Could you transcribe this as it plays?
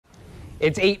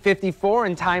It's 8:54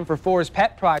 and time for 4's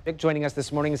Pet Project. Joining us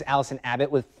this morning is Allison Abbott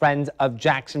with Friends of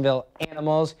Jacksonville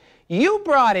Animals. You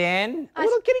brought in a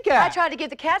little kitty cat. I tried to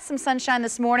give the cat some sunshine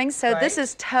this morning, so This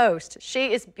is Toast.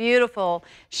 She is beautiful.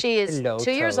 She is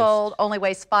 2 years old, only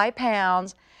weighs 5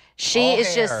 pounds. She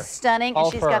is just stunning,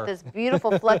 and she's got this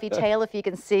beautiful fluffy tail, if you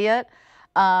can see it.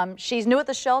 She's new at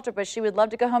the shelter, but she would love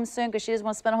to go home soon because she doesn't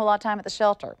want to spend a whole lot of time at the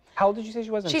shelter. How old did you say she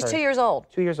was? She's 2 years old.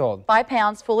 2 years old. 5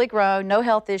 pounds, fully grown, no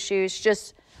health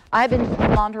issues. I've been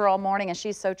on her all morning, and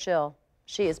she's so chill.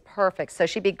 She is perfect. So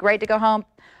she'd be great to go home.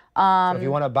 So if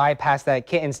you want to bypass that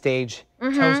kitten stage,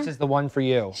 Toast is the one for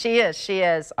you. She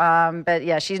is. But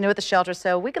yeah, she's new at the shelter,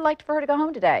 so we could like for her to go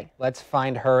home today. Let's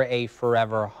find her a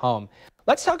forever home.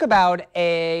 Let's talk about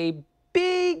a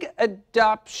big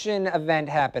adoption event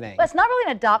happening. Well, it's not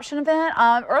really an adoption event.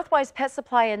 Earthwise Pet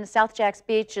Supply in South Jacks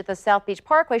Beach at the South Beach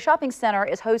Parkway Shopping Center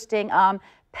is hosting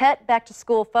pet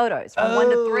back-to-school photos from 1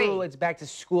 to 3. Oh, it's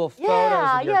back-to-school photos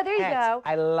of your Yeah, there you pets. go.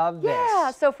 I love this.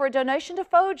 Yeah, so for a donation to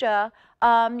FOJA,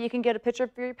 you can get a picture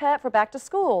for your pet for back to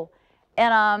school.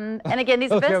 And again,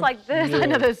 these events like this, I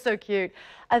know they're so cute.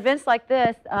 Events like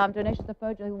this, donations to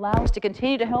FOJA allow us to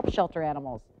continue to help shelter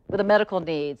animals with the medical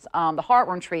needs, the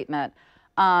heartworm treatment.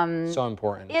 So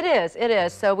important. It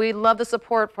is. So we love the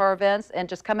support for our events, and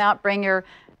just come out, bring your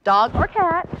dog or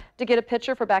cat to get a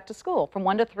picture for back to school from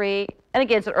 1 to 3. And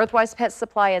again, it's at Earthwise Pet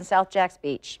Supply in South Jacks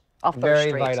Beach off 3rd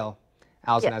Street. Very vital.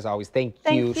 Allison, as always, thank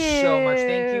you so much.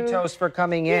 Thank you, Toast, for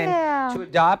coming in. To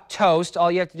adopt Toast,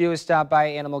 all you have to do is stop by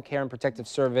Animal Care and Protective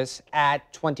Service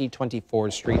at 2020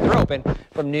 4th Street. They're open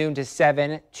from noon to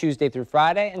 7, Tuesday through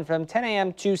Friday, and from 10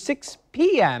 a.m. to 6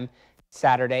 p.m.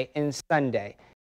 Saturday and Sunday.